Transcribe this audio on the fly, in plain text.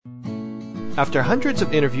After hundreds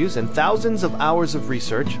of interviews and thousands of hours of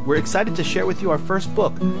research, we're excited to share with you our first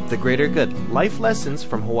book, The Greater Good, Life Lessons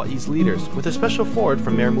from Hawaii's Leaders, with a special foreword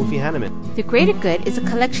from Mayor Mufi Hanneman. The Greater Good is a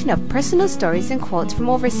collection of personal stories and quotes from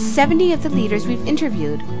over 70 of the leaders we've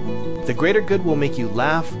interviewed. The Greater Good will make you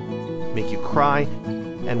laugh, make you cry,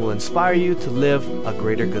 and will inspire you to live a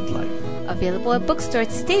greater good life. Available at bookstores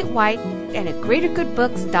statewide and at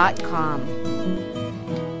greatergoodbooks.com.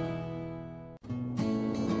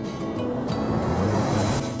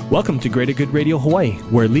 Welcome to Greater Good Radio Hawaii,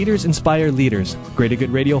 where leaders inspire leaders. Greater Good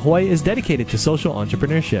Radio Hawaii is dedicated to social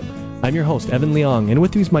entrepreneurship. I'm your host, Evan Leong, and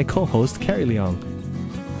with me is my co-host, Carrie Leong.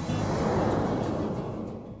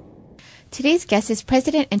 Today's guest is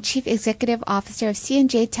President and Chief Executive Officer of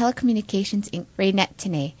C&J Telecommunications Inc., Raynette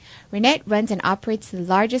Tinay. Raynette runs and operates the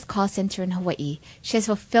largest call center in Hawaii. She has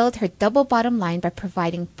fulfilled her double bottom line by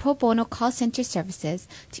providing pro bono call center services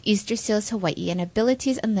to Easter Seals Hawaii and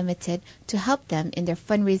Abilities Unlimited to help them in their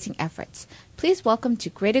fundraising efforts. Please welcome to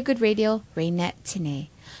Greater Good Radio, Raynette Tinay.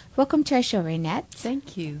 Welcome to our show, Raynette.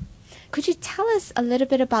 Thank you. Could you tell us a little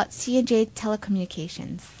bit about C&J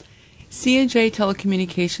Telecommunications? C&J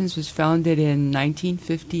Telecommunications was founded in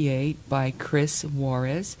 1958 by Chris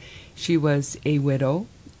Juarez. She was a widow,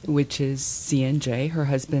 which is C&J. Her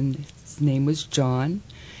husband's name was John.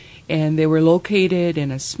 And they were located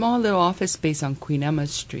in a small little office space on Queen Emma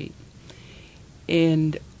Street.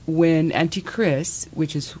 And when Auntie Chris,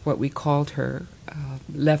 which is what we called her,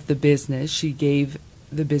 left the business, she gave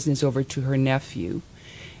the business over to her nephew.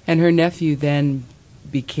 And her nephew then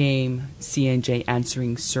became C&J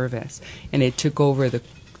Answering Service, and it took over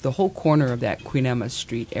the whole corner of that Queen Emma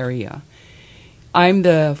Street area. I'm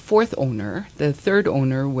the fourth owner. The third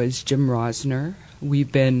owner was Jim Rosner.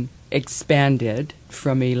 We've been expanded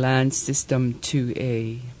from a LAN system to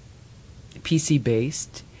a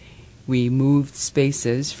PC-based. We moved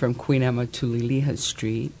spaces from Queen Emma to Liliha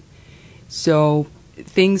Street. So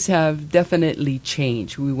things have definitely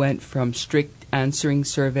changed. We went from strict answering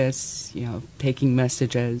service, taking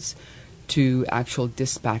messages, to actual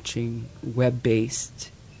dispatching, web-based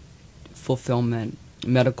fulfillment,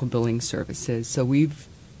 medical billing services. So we've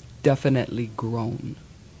definitely grown.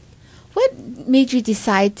 What made you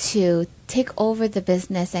decide to take over the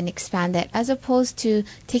business and expand it, as opposed to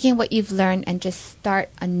taking what you've learned and just start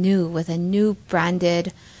anew with a new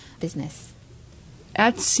branded business?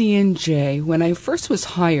 At C&J, when I first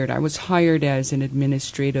was hired, I was hired as an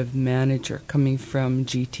administrative manager coming from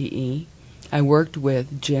GTE. I worked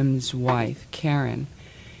with Jim's wife, Karen,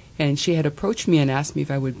 and she had approached me and asked me if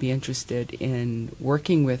I would be interested in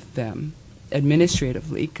working with them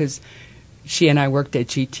administratively, because she and I worked at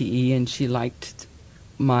GTE and she liked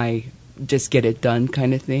my just get it done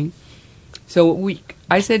kind of thing. So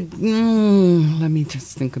I said, let me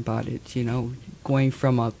just think about it, going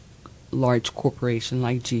from a large corporation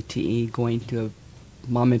like GTE going to a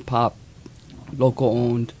mom and pop local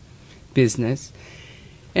owned business.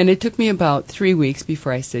 And it took me about 3 weeks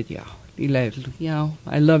before I said, I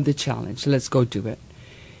love the challenge, let's go do it.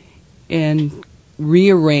 And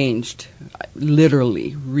literally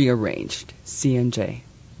rearranged C&J,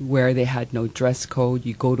 where they had no dress code.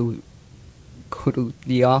 You go to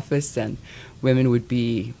the office and women would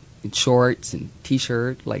be in shorts and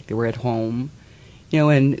t-shirt like they were at home.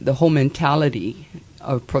 And the whole mentality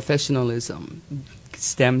of professionalism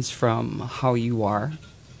stems from how you are,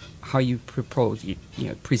 how you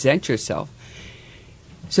present yourself.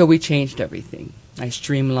 So we changed everything. I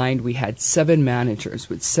streamlined. We had 7 managers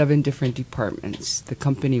with 7 different departments. The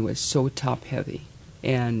company was so top-heavy.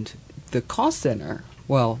 And the call center,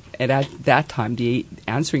 at that time, the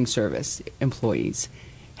answering service employees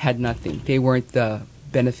had nothing. They weren't the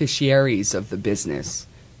beneficiaries of the business.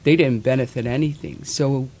 They didn't benefit anything.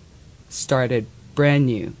 So started brand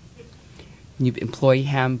new employee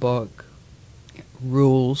handbook,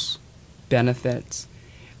 rules, benefits.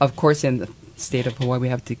 Of course, in the state of Hawaii, we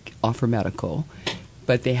have to offer medical,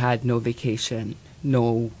 but they had no vacation,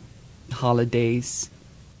 no holidays.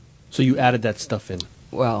 So you added that stuff in?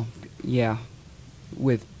 Well, yeah,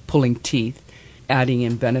 with pulling teeth, adding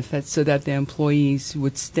in benefits so that the employees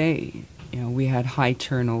would stay. We had high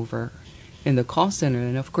turnover in the call center,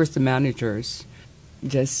 and of course the managers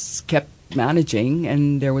just kept managing,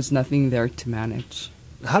 and there was nothing there to manage.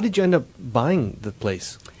 How did you end up buying the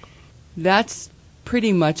place? That's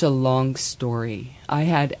pretty much a long story. I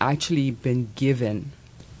had actually been given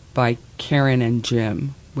by Karen and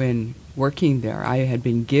Jim when working there. I had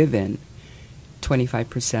been given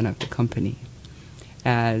 25% of the company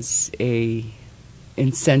as a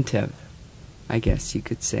incentive, I guess you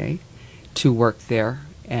could say, to work there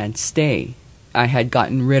and stay. I had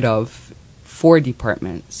gotten rid of 4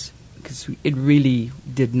 departments because it really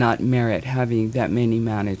did not merit having that many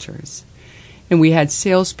managers. And we had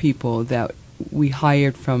salespeople that we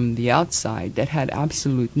hired from the outside that had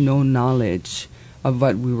absolute no knowledge of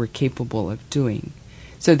what we were capable of doing.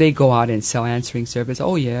 So they go out and sell answering service.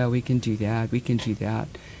 Oh yeah, we can do that, we can do that.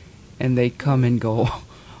 And they come and go.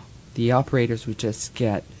 The operators would just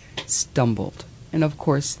get stumbled. And of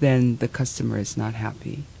course then the customer is not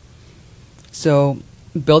happy. So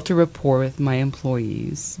built a rapport with my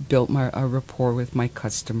employees, built a rapport with my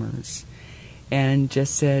customers, and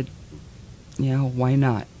just said, why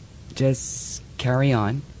not? Just carry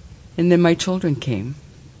on. And then my children came,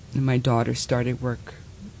 and my daughter started work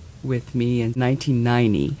with me in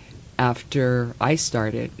 1990 after I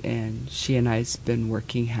started, and she and I have been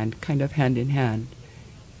working hand in hand.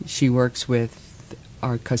 She works with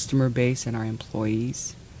our customer base and our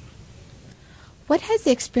employees. What has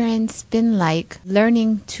the experience been like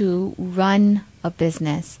learning to run a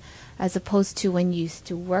business as opposed to when you used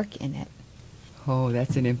to work in it? Oh,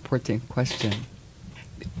 that's an important question.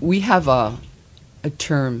 We have a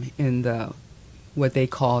term in what they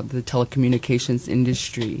call the telecommunications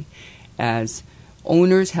industry as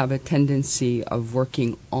owners have a tendency of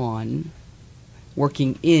working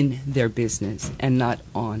in their business and not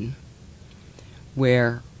on,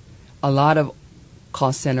 where a lot of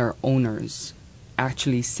call center owners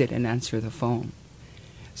actually sit and answer the phone.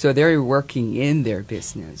 So they're working in their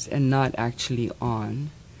business and not actually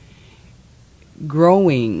on.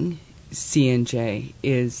 Growing C&J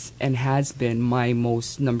is and has been my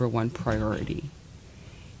most number one priority.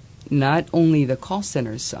 Not only the call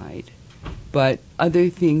center side, but other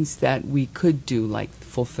things that we could do like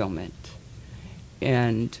fulfillment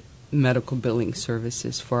and medical billing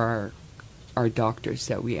services for our doctors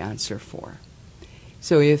that we answer for.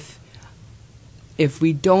 So if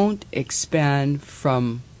we don't expand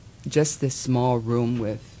from just this small room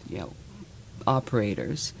with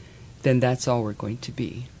operators, then that's all we're going to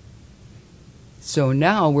be. So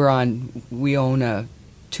now we own a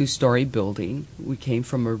 2-story building. We came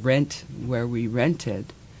from a rent where we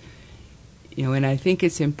rented. And I think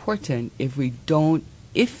it's important if we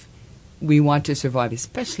want to survive,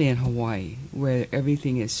 especially in Hawaii, where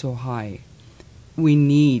everything is so high, we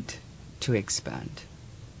need to expand.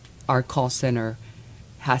 Our call center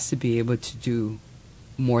has to be able to do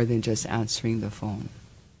more than just answering the phone.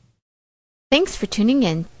 Thanks for tuning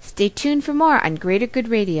in. Stay tuned for more on Greater Good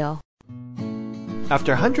Radio.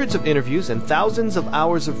 After hundreds of interviews and thousands of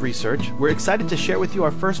hours of research, we're excited to share with you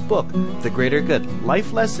our first book, The Greater Good,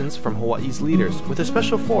 Life Lessons from Hawaii's Leaders, with a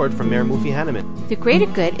special foreword from Mayor Mufi Hanneman. The Greater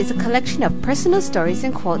Good is a collection of personal stories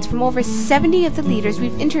and quotes from over 70 of the leaders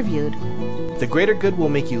we've interviewed. The Greater Good will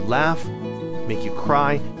make you laugh, make you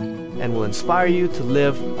cry, and will inspire you to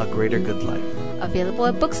live a greater good life. Available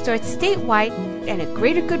at bookstores statewide and at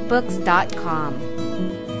greatergoodbooks.com.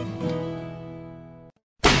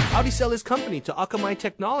 How'd he sell his company to Akamai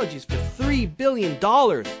Technologies for $3 billion?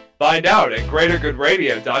 Find out at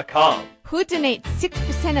greatergoodradio.com. Who donates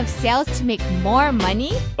 6% of sales to make more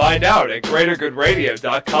money? Find out at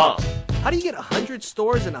greatergoodradio.com. How do you get 100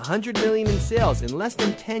 stores and $100 million in sales in less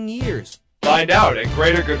than 10 years? Find out at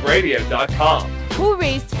greatergoodradio.com. Who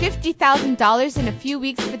raised $50,000 in a few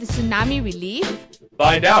weeks for the tsunami relief?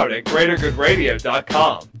 Find out at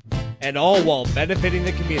greatergoodradio.com. And all while benefiting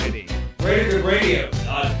the community.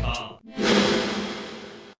 greatergoodradio.com.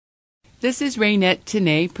 This is Raynette,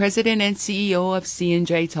 Tinay, President and CEO of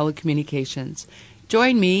C&J Telecommunications.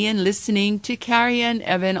 Join me in listening to Carrie and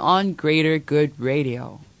Evan on Greater Good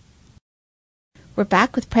Radio. We're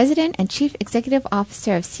back with President and Chief Executive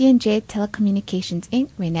Officer of C&J Telecommunications, Inc.,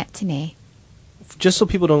 Raynette Tinay. Just so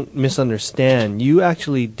people don't misunderstand, you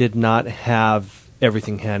actually did not have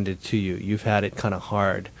everything handed to you. You've had it kind of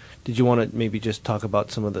hard. Did you want to maybe just talk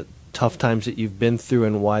about some of the tough times that you've been through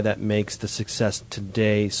and why that makes the success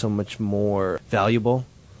today so much more valuable?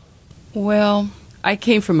 Well, I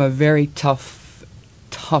came from a very tough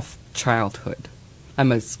childhood.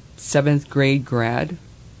 I'm a 7th grade grad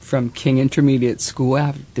from King Intermediate School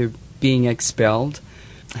after being expelled.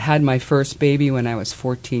 I had my first baby when I was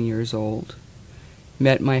 14 years old.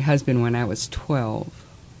 Met my husband when I was 12.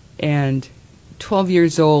 And 12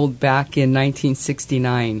 years old back in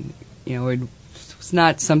 1969, it was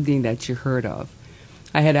not something that you heard of.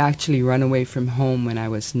 I had actually run away from home when I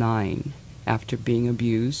was 9 after being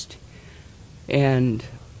abused and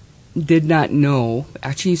did not know,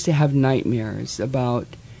 actually used to have nightmares about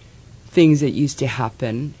things that used to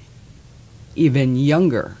happen even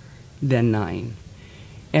younger than 9.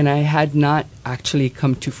 And I had not actually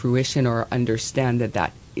come to fruition or understand that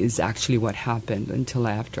that is actually what happened until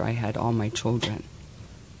after I had all my children.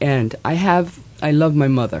 And I love my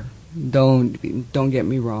mother. Don't get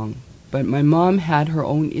me wrong. But my mom had her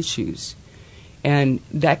own issues. And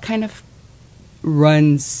that kind of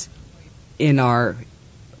runs in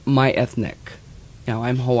my ethnic.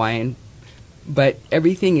 I'm Hawaiian, but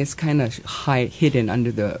everything is kind of hidden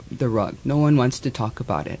under the rug. No one wants to talk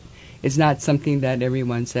about it. It's not something that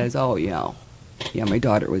everyone says, oh, my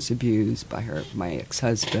daughter was abused by my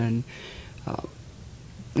ex-husband.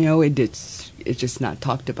 It's just not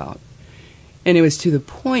talked about. And it was to the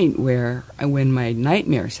point where when my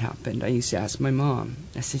nightmares happened, I used to ask my mom,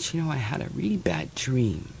 I said, I had a really bad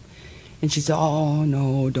dream. And she said, oh,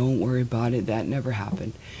 no, don't worry about it. That never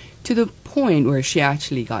happened. To the point where she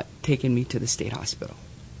actually got taken me to the state hospital.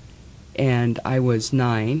 And I was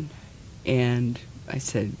 9, and I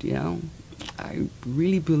said, I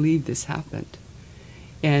really believe this happened.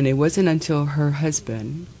 And it wasn't until her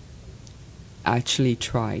husband actually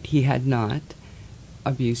tried. He had not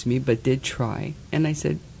abused me, but did try. And I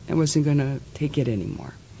said I wasn't going to take it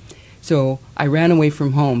anymore. So I ran away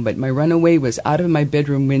from home, but my runaway was out of my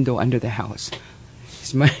bedroom window under the house.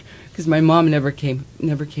 Because my mom never came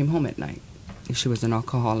home at night. She was an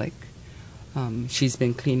alcoholic. She's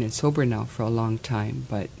been clean and sober now for a long time,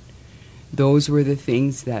 but those were the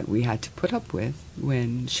things that we had to put up with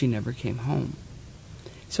when she never came home.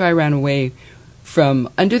 So I ran away from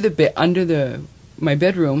under my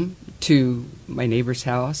bedroom to my neighbor's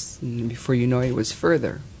house, and before you know it, it was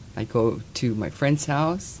further. I go to my friend's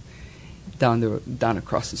house, down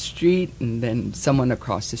across the street, and then someone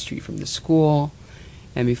across the street from the school,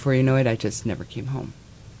 and before you know it, I just never came home.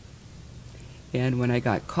 And when I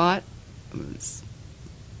got caught,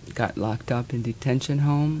 got locked up in detention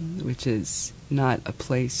home, which is not a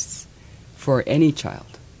place for any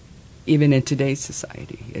child. Even in today's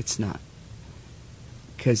society, it's not.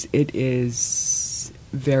 Because it is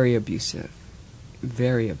very abusive.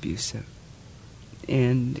 Very abusive.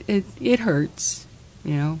 And it hurts,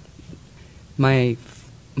 My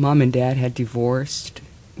mom and dad had divorced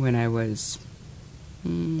when I was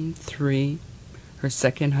 3. Her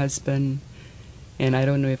second husband, and I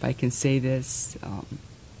don't know if I can say this,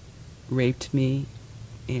 raped me.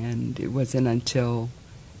 And it wasn't until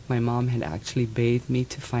my mom had actually bathed me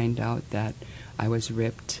to find out that I was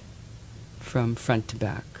ripped from front to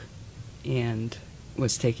back and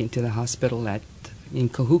was taken to the hospital in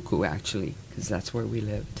Kahuku, actually, because that's where we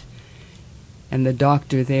lived. And the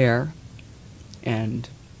doctor there, and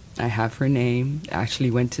I have her name, actually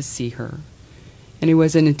went to see her. And it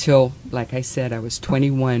wasn't until, like I said, I was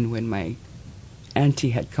 21 when my auntie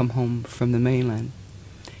had come home from the mainland.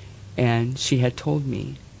 And she had told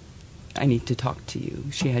me, I need to talk to you.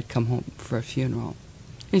 She had come home for a funeral.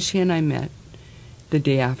 And she and I met the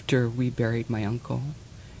day after we buried my uncle.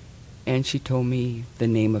 And she told me the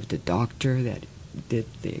name of the doctor that did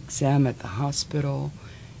the exam at the hospital.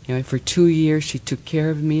 For 2 years she took care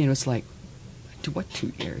of me, and it was like, what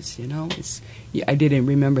 2 years, I didn't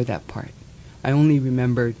remember that part. I only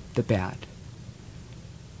remembered the bad.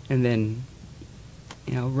 And then,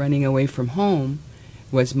 running away from home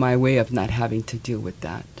was my way of not having to deal with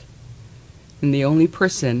that. And the only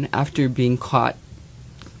person, after being caught,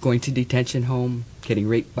 going to detention home, getting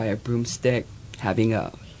raped by a broomstick, having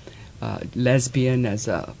a lesbian as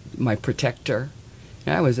my protector.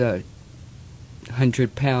 I was a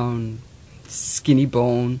 100-pound, skinny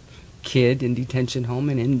bone kid in detention home,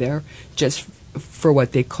 and in there just for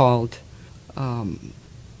what they called, I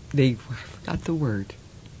forgot the word.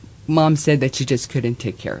 Mom said that she just couldn't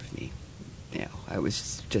take care of me. I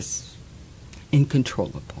was just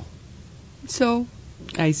uncontrollable. So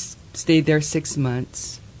I stayed there 6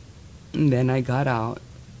 months, and then I got out,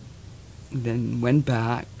 then went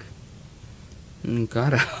back, and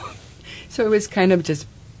got out. So it was kind of just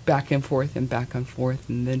back and forth, and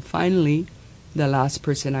then finally, the last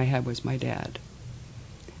person I had was my dad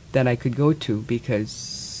that I could go to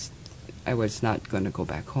because I was not going to go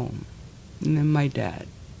back home. And then my dad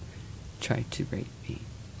tried to rape me.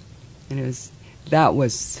 And that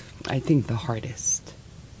was, I think, the hardest.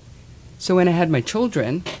 So when I had my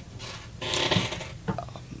children,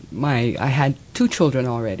 I had 2 children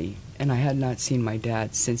already, and I had not seen my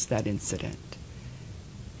dad since that incident.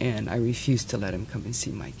 And I refused to let him come and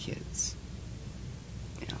see my kids.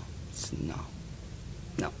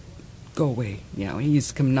 No, go away. He used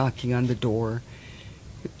to come knocking on the door,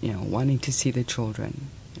 wanting to see the children.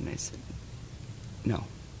 And I said, no,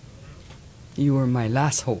 you were my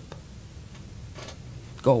last hope.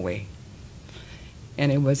 Go away.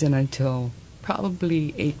 And it wasn't until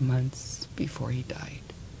probably 8 months before he died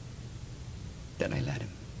that I let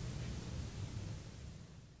him.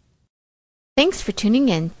 Thanks for tuning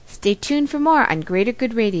in. Stay tuned for more on Greater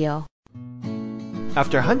Good Radio.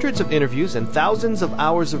 After hundreds of interviews and thousands of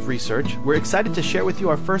hours of research, we're excited to share with you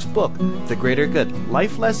our first book, The Greater Good,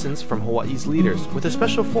 Life Lessons from Hawaii's Leaders, with a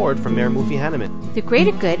special foreword from Mayor Mufi Hanneman. The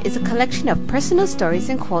Greater Good is a collection of personal stories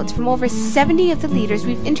and quotes from over 70 of the leaders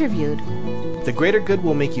we've interviewed. The Greater Good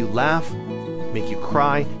will make you laugh, make you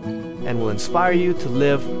cry, and will inspire you to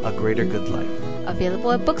live a greater good life.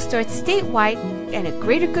 Available at bookstores statewide and at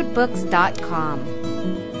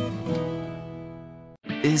greatergoodbooks.com.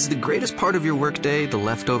 Is the greatest part of your workday the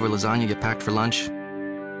leftover lasagna you packed for lunch?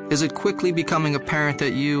 Is it quickly becoming apparent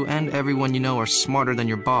that you and everyone you know are smarter than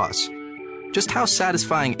your boss? Just how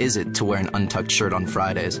satisfying is it to wear an untucked shirt on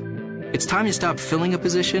Fridays? It's time you stopped filling a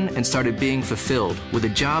position and started being fulfilled with a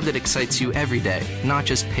job that excites you every day, not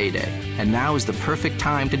just payday. And now is the perfect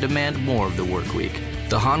time to demand more of the work week.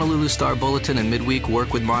 The Honolulu Star Bulletin and Midweek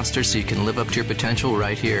work with Monster so you can live up to your potential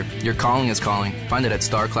right here. Your calling is calling. Find it at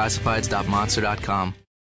starclassifieds.monster.com.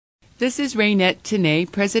 This is Raynette,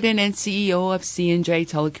 Tinay, President and CEO of C&J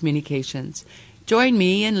Telecommunications. Join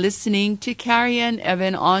me in listening to Carrie and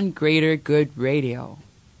Evan on Greater Good Radio.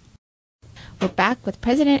 We're back with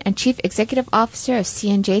President and Chief Executive Officer of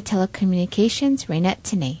C&J Telecommunications, Raynette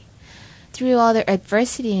Tinay. Through all the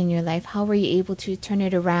adversity in your life, how were you able to turn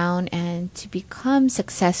it around and to become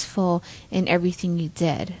successful in everything you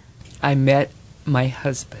did? I met my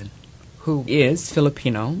husband, who is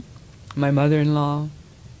Filipino, my mother-in-law.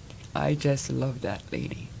 I just love that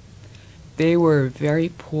lady. They were very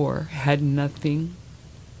poor, had nothing,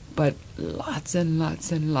 but lots and lots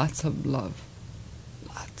and lots of love.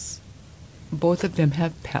 Lots. Both of them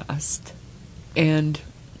have passed. And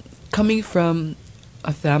coming from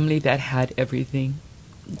a family that had everything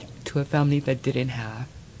to a family that didn't have,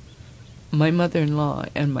 my mother-in-law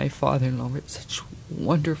and my father-in-law were such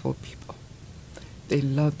wonderful people. They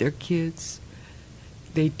love their kids.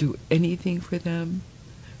 They do anything for them.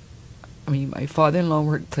 I mean, my father-in-law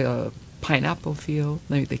worked the pineapple field,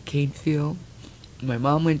 like the cane field. My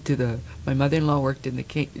mother-in-law worked in the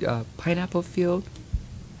pineapple field.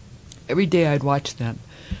 Every day I'd watch them.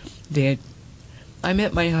 I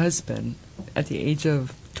met my husband at the age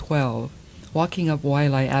of 12, walking up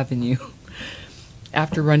Wailea Avenue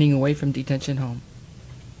after running away from detention home,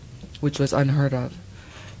 which was unheard of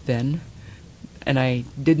then. And I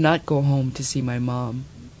did not go home to see my mom.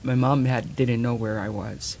 My mom didn't know where I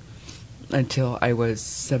was until I was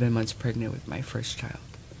 7 months pregnant with my first child.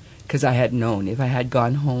 Because I had known if I had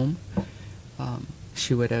gone home,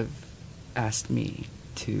 she would have asked me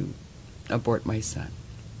to abort my son.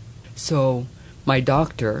 So my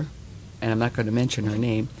doctor, and I'm not going to mention her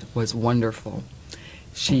name, was wonderful.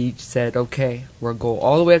 She said, okay, we'll go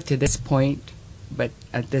all the way up to this point, but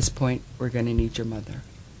at this point, we're going to need your mother.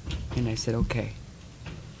 And I said, okay.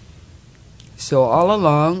 So all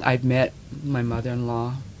along, I've met my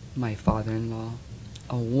mother-in-law, my father-in-law,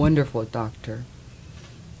 a wonderful doctor,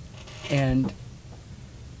 and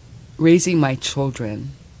raising my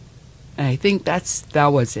children. And I think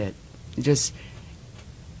that was it. Just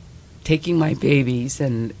taking my babies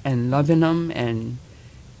and loving them and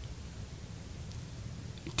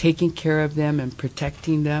taking care of them and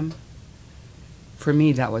protecting them. For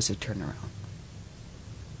me, that was a turnaround,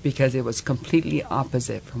 because it was completely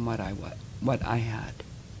opposite from what I had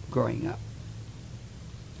growing up.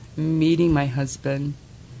 Meeting my husband,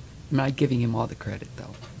 I'm not giving him all the credit,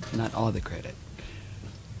 though. Not all the credit.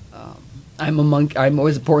 I'm a monkey. I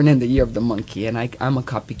was born in the year of the monkey, and I'm a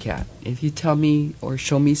copycat. If you tell me or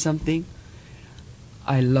show me something,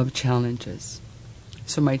 I love challenges.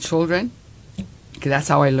 So my children, because that's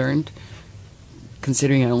how I learned,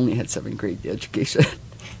 considering I only had 7th grade education,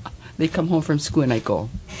 they come home from school and I go,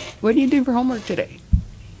 what do you do for homework today?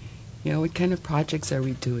 You know, what kind of projects are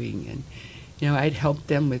we doing? And, you know, I'd help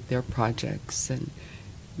them with their projects and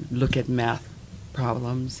look at math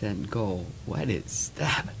problems and go, what is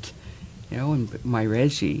that? You know, and my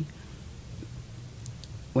Reggie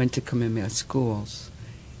went to Kamehameha schools.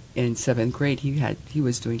 In 7th grade, he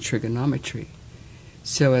was doing trigonometry.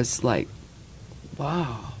 So it's like,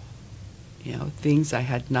 wow, you know, things I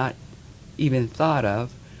had not even thought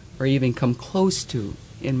of or even come close to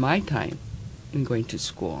in my time in going to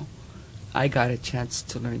school. I got a chance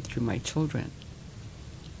to learn through my children.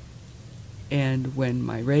 And when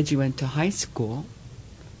my Reggie went to high school,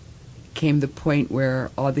 came the point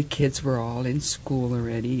where all the kids were all in school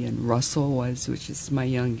already, and Russell was, which is my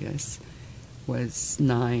youngest, was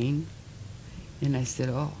 9. And I said,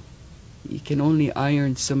 oh, you can only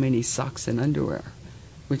iron so many socks and underwear,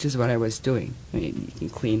 which is what I was doing. I mean, you can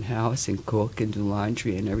clean house and cook and do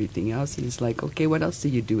laundry and everything else. And it's like, okay, what else do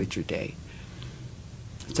you do with your day?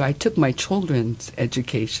 So I took my children's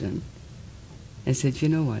education and said, you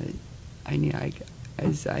know what,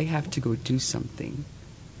 as I have to go do something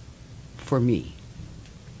for me.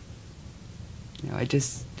 I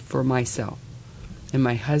just, for myself. And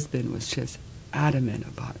my husband was just adamant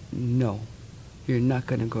about, no, you're not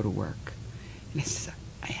going to go to work. And I said,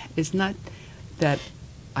 it's not that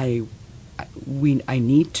I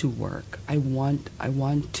need to work. I want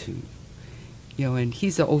to. And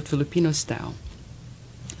he's the old Filipino style.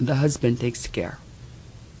 The husband takes care.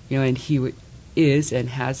 And he is and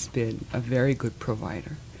has been a very good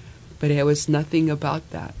provider. But there was nothing about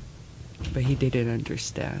that. But he didn't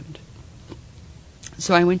understand.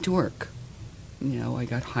 So I went to work. I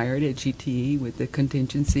got hired at GTE with the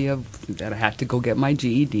contingency of that I had to go get my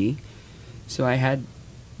GED. So I had to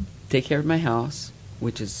take care of my house,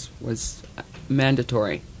 which was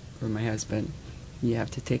mandatory for my husband. You have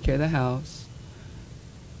to take care of the house,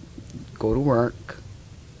 go to work,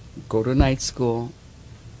 go to night school,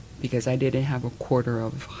 because I didn't have a quarter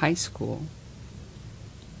of high school.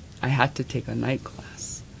 I had to take a night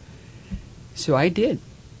class. So I did.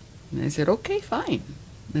 And I said, okay, fine.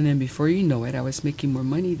 And then before you know it, I was making more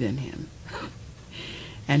money than him.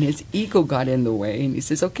 And his ego got in the way, and he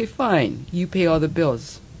says, okay, fine, you pay all the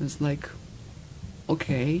bills. It's like,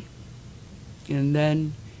 okay. And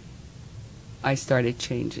then I started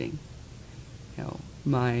changing,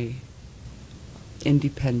 my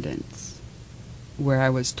independence, where I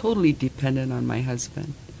was totally dependent on my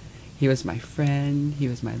husband. He was my friend, he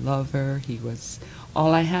was my lover, he was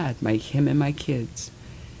all I had, him and my kids.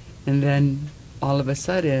 And then all of a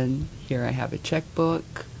sudden, here I have a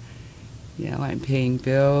checkbook, I'm paying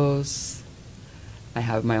bills, I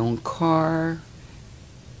have my own car,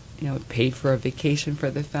 paid for a vacation for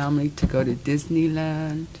the family to go to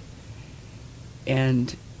Disneyland.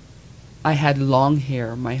 And I had long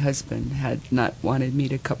hair. My husband had not wanted me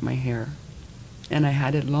to cut my hair. And I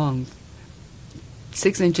had it long,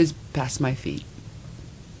 6 inches past my feet.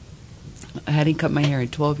 I hadn't cut my hair in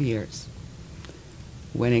 12 years.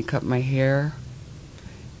 When he cut my hair,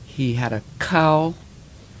 he had a cow,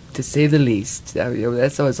 to say the least.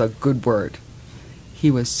 That was a good word.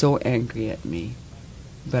 He was so angry at me.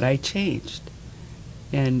 But I changed.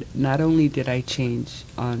 And not only did I change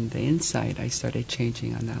on the inside, I started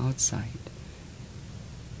changing on the outside.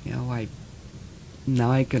 Now I'm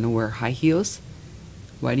going to wear high heels.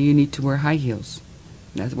 Why do you need to wear high heels?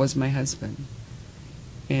 That was my husband.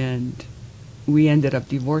 And we ended up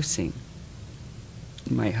divorcing.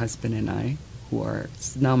 My husband and I, who are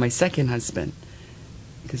now my second husband,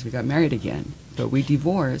 because we got married again. But we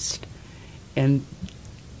divorced, and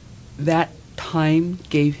that time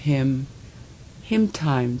gave him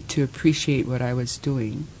time to appreciate what I was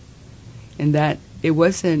doing. And that I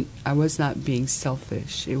was not being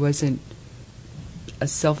selfish. It wasn't a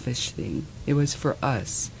selfish thing. It was for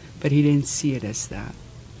us. But he didn't see it as that.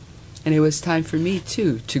 And it was time for me,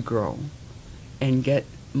 too, to grow and get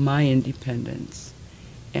my independence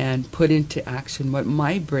and put into action what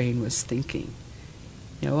my brain was thinking.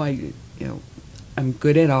 I'm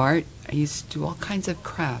good at art. I used to do all kinds of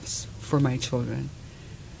crafts for my children.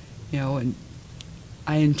 And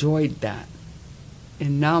I enjoyed that.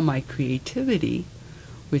 And now my creativity,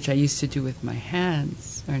 which I used to do with my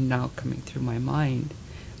hands, are now coming through my mind,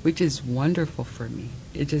 which is wonderful for me.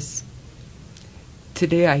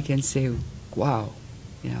 Today I can say, wow,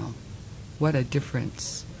 what a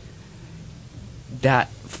difference.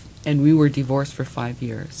 And we were divorced for 5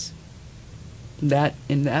 years. In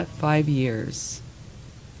that 5 years,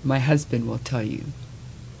 my husband will tell you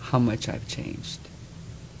how much I've changed.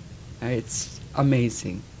 It's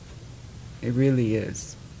amazing. It really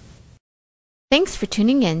is. Thanks for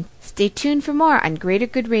tuning in. Stay tuned for more on Greater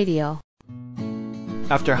Good Radio.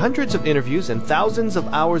 After hundreds of interviews and thousands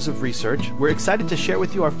of hours of research, we're excited to share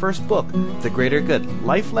with you our first book, The Greater Good,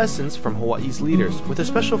 Life Lessons from Hawaii's Leaders, with a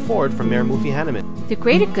special foreword from Mayor Mufi Hanneman. The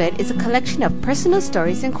Greater Good is a collection of personal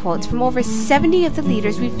stories and quotes from over 70 of the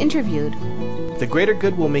leaders we've interviewed. The Greater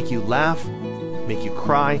Good will make you laugh, make you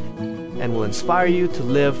cry, and will inspire you to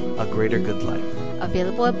live a greater good life.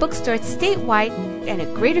 Available at bookstores statewide and at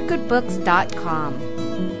greatergoodbooks.com.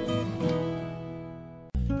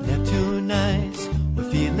 Neptune nights,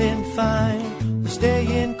 we're feeling fine. We're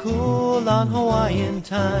staying cool on Hawaiian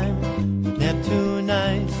time. Neptune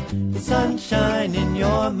nights, it's sunshine in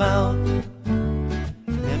your mouth.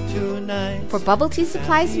 Neptune nights. For bubble tea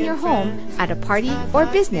supplies in your home, at a party, or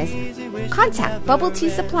business, contact Bubble Tea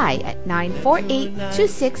Supply at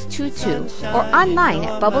 948-2622 or online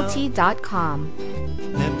at bubbletea.com.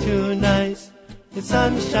 Neptune nights, it's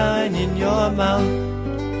sunshine in your mouth.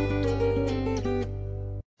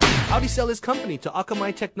 How'd he sell his company to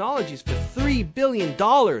Akamai Technologies for $3 billion?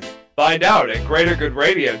 Find out at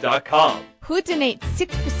greatergoodradio.com. Who donates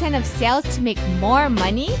 6% of sales to make more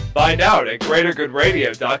money? Find out at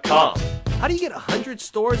greatergoodradio.com. How do you get 100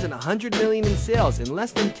 stores and 100 million in sales in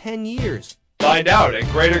less than 10 years? Find out at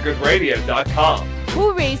greatergoodradio.com.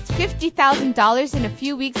 Who raised $50,000 in a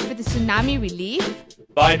few weeks for the tsunami relief?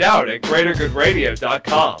 Find out at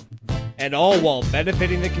greatergoodradio.com. And all while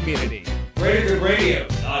benefiting the community.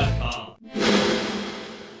 greatergoodradio.com.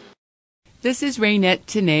 This is Raynette,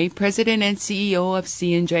 Tinay, President and CEO of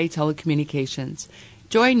C&J Telecommunications.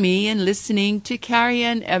 Join me in listening to Carrie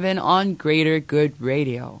and Evan on Greater Good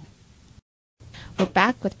Radio. We're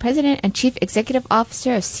back with President and Chief Executive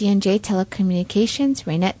Officer of C&J Telecommunications,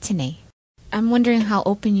 Raynette Tinay. I'm wondering how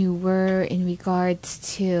open you were in regards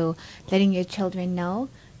to letting your children know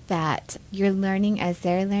that you're learning as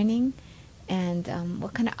they're learning, and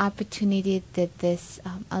what kind of opportunity did this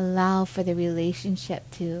allow for the relationship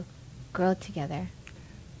to grow together?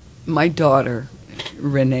 My daughter,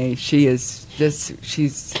 Renee, she's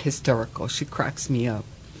hysterical. She cracks me up.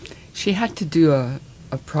 She had to do a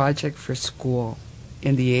project for school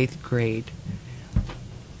in the 8th grade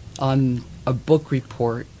on a book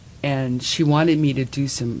report, and she wanted me to do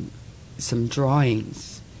some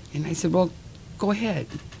drawings. And I said, well, go ahead.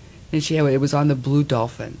 And it was on the Blue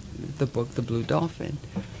Dolphin, the book, The Blue Dolphin.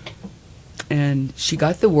 And she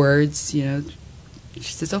got the words,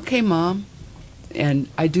 She says, okay, Mom. And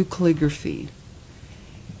I do calligraphy.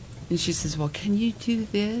 And she says, well, can you do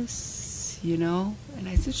this, And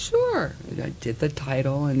I said, sure. And I did the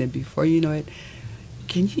title, and then before you know it,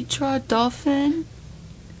 can you draw a dolphin?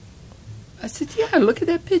 I said, yeah, look at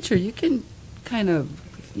that picture. You can kind of,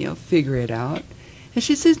 figure it out. And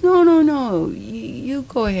she says, no, you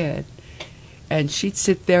go ahead. And she'd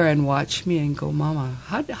sit there and watch me and go, Mama,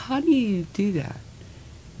 how do you do that?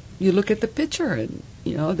 You look at the picture and,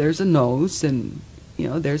 there's a nose and,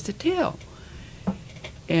 there's the tail.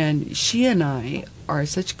 And she and I are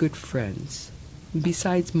such good friends.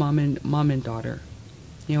 Besides mom and daughter,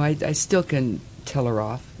 I still can tell her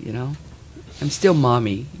off, I'm still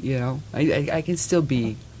mommy, I can still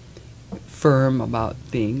be firm about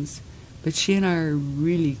things. But she and I are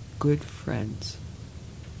really good friends.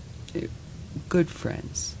 Good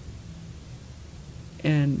friends.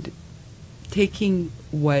 And taking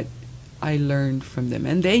what I learned from them,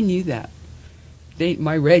 and they knew that.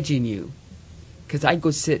 My Reggie knew, because I'd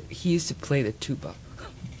go sit. He used to play the tuba.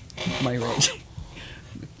 My Reggie,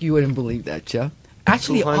 you wouldn't believe that, Jeff.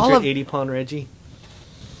 Actually, 280-pound Reggie.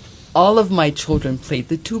 All of my children played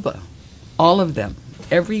the tuba, all of them,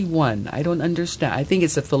 every one. I don't understand. I think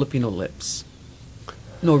it's the Filipino lips.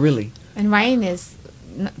 No, really. And Ryan is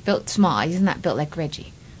built small. He's not built like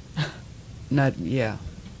Reggie. Yeah.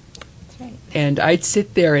 That's right. And I'd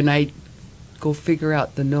sit there and I'd go figure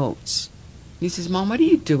out the notes. And he says, Mom, what are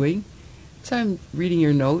you doing? So I'm reading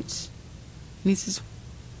your notes. And he says,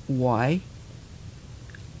 why?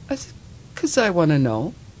 I said, because I want to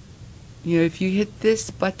know. If you hit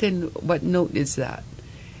this button, what note is that?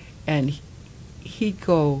 And he'd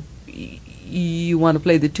go, you want to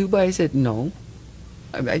play the tuba? I said, no.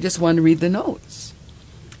 I just want to read the notes.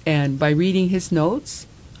 And by reading his notes,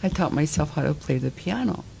 I taught myself how to play the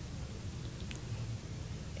piano.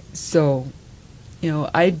 So,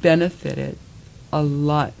 I benefited a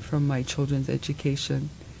lot from my children's education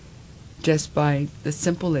just by the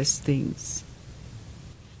simplest things.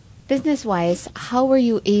 Business-wise, how were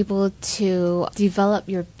you able to develop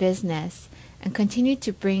your business and continue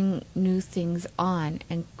to bring new things on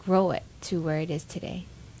and grow it to where it is today?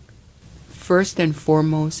 First and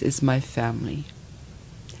foremost is my family.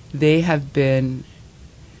 They have been,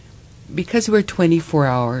 because we're 24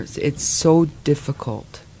 hours, it's so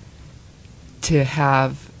difficult to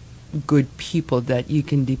have good people that you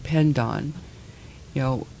can depend on.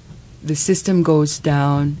 The system goes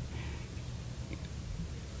down.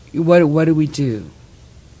 What do we do?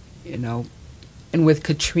 And with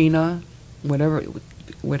Katrina,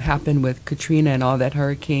 what happened with Katrina and all that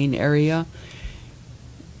hurricane area,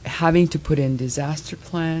 having to put in disaster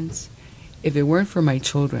plans. If it weren't for my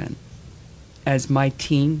children as my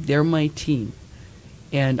team, they're my team,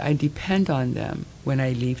 and I depend on them when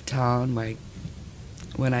I leave town,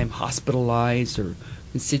 when I'm hospitalized or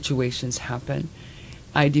when situations happen.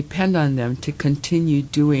 I depend on them to continue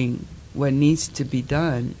doing what needs to be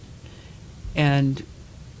done and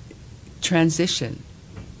transition.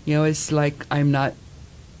 It's like I'm not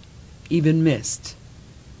even missed.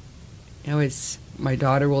 It's my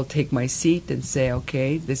daughter will take my seat and say,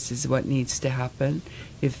 okay, this is what needs to happen.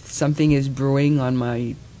 If something is brewing on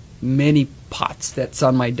my many pots that's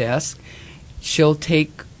on my desk, she'll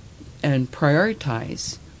take and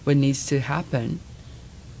prioritize what needs to happen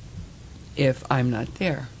if I'm not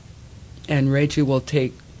there. and Reggie will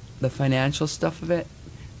take the financial stuff of it,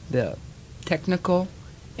 the technical,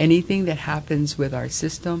 anything that happens with our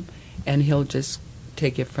system, and he'll just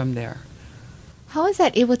take it from there. How was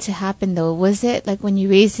that able to happen, though? Was it like when you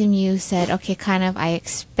raised him, you said, okay, kind of, I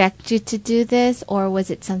expect you to do this? Or was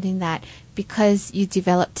it something that because you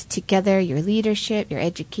developed together your leadership, your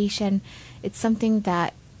education, it's something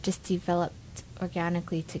that just developed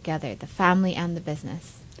organically together, the family and the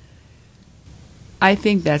business? I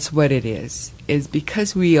think that's what it is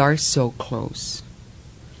because we are so close.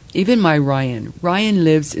 Even my Ryan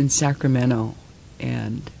lives in Sacramento,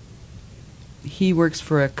 and he works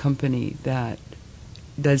for a company that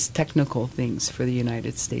does technical things for the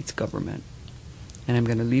United States government. And I'm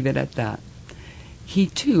going to leave it at that. He,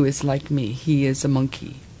 too, is like me. He is a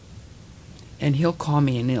monkey. And he'll call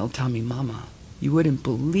me and he'll tell me, Mama, you wouldn't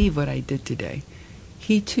believe what I did today.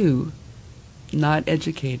 He, too, not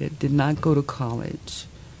educated, did not go to college,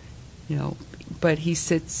 but he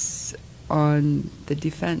sits on the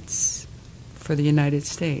defense for the United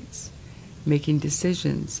States, making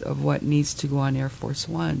decisions of what needs to go on Air Force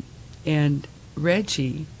One. And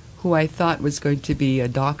Reggie, who I thought was going to be a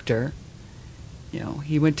doctor,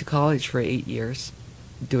 he went to college for 8 years,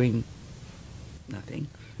 doing nothing.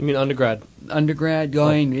 You mean undergrad? Undergrad,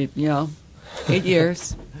 going, 8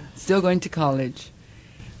 years, still going to college.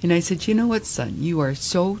 And I said, you know what, son, you are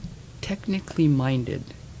so technically minded.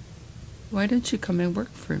 Why don't you come and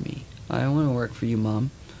work for me? I don't want to work for you, Mom.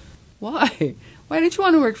 Why? Why don't you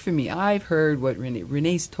want to work for me? I've heard what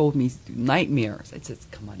Renee's told me, nightmares. I said,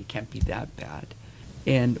 come on, it can't be that bad.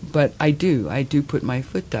 But I do put my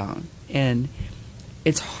foot down. And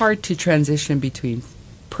it's hard to transition between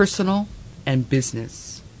personal and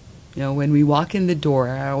business. When we walk in the door,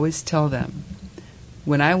 I always tell them,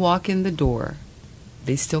 when I walk in the door,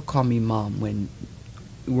 they still call me Mom when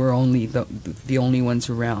we're only the only ones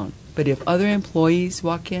around. But if other employees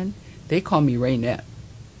walk in, they call me Raynette,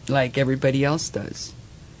 like everybody else does.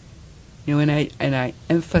 And I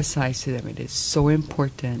emphasize to them, it is so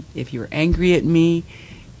important. If you're angry at me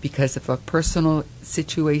because of a personal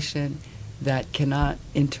situation, that cannot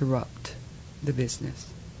interrupt the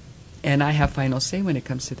business. And I have final say when it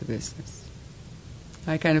comes to the business.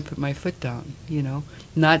 I kind of put my foot down,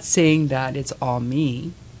 not saying that it's all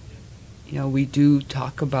me. We do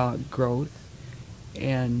talk about growth,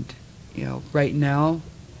 and, right now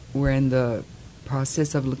we're in the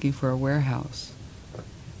process of looking for a warehouse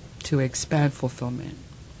to expand fulfillment,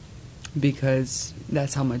 because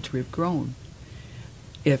that's how much we've grown.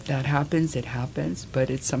 If that happens, it happens, but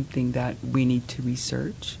it's something that we need to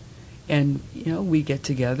research. And, we get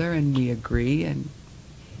together and we agree, and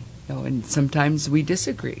and sometimes we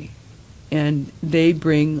disagree. And they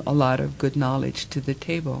bring a lot of good knowledge to the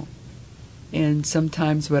table. And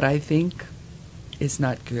sometimes what I think is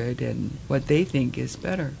not good and what they think is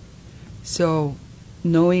better. So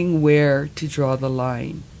knowing where to draw the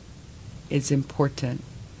line is important.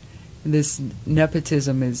 This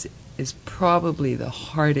nepotism is probably the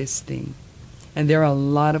hardest thing. And there are a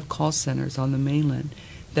lot of call centers on the mainland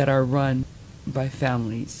that are run by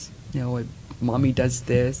families. Mommy does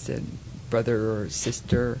this and brother or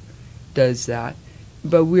sister does that.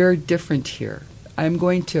 But we're different here. I'm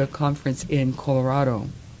going to a conference in Colorado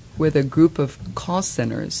with a group of call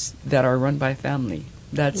centers that are run by family.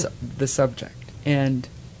 That's the subject. And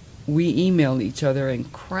we email each other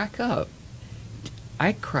and crack up.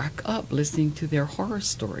 I crack up listening to their horror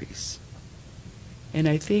stories. And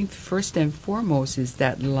I think first and foremost is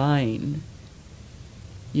that line.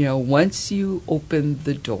 Once you open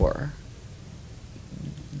the door,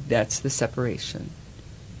 that's the separation.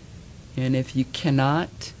 And if you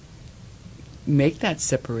cannot make that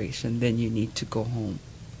separation, then you need to go home.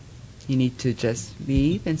 You need to just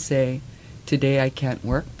leave and say, today I can't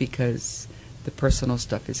work because the personal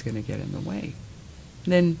stuff is going to get in the way.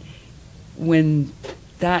 Then when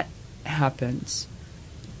that happens,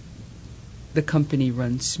 the company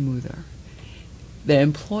runs smoother. The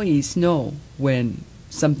employees know when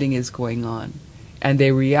something is going on, and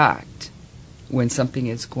they react when something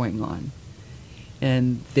is going on.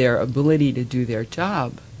 And their ability to do their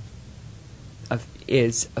job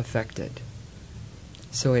is affected.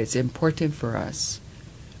 So it's important for us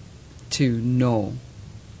to know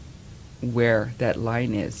where that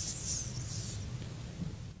line is.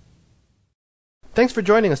 Thanks for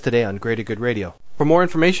joining us today on Greater Good Radio. For more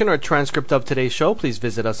information or a transcript of today's show, please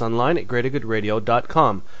visit us online at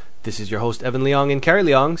greatergoodradio.com. This is your host, Evan Leong and Carrie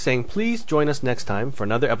Leong, saying please join us next time for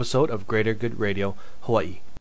another episode of Greater Good Radio, Hawaii.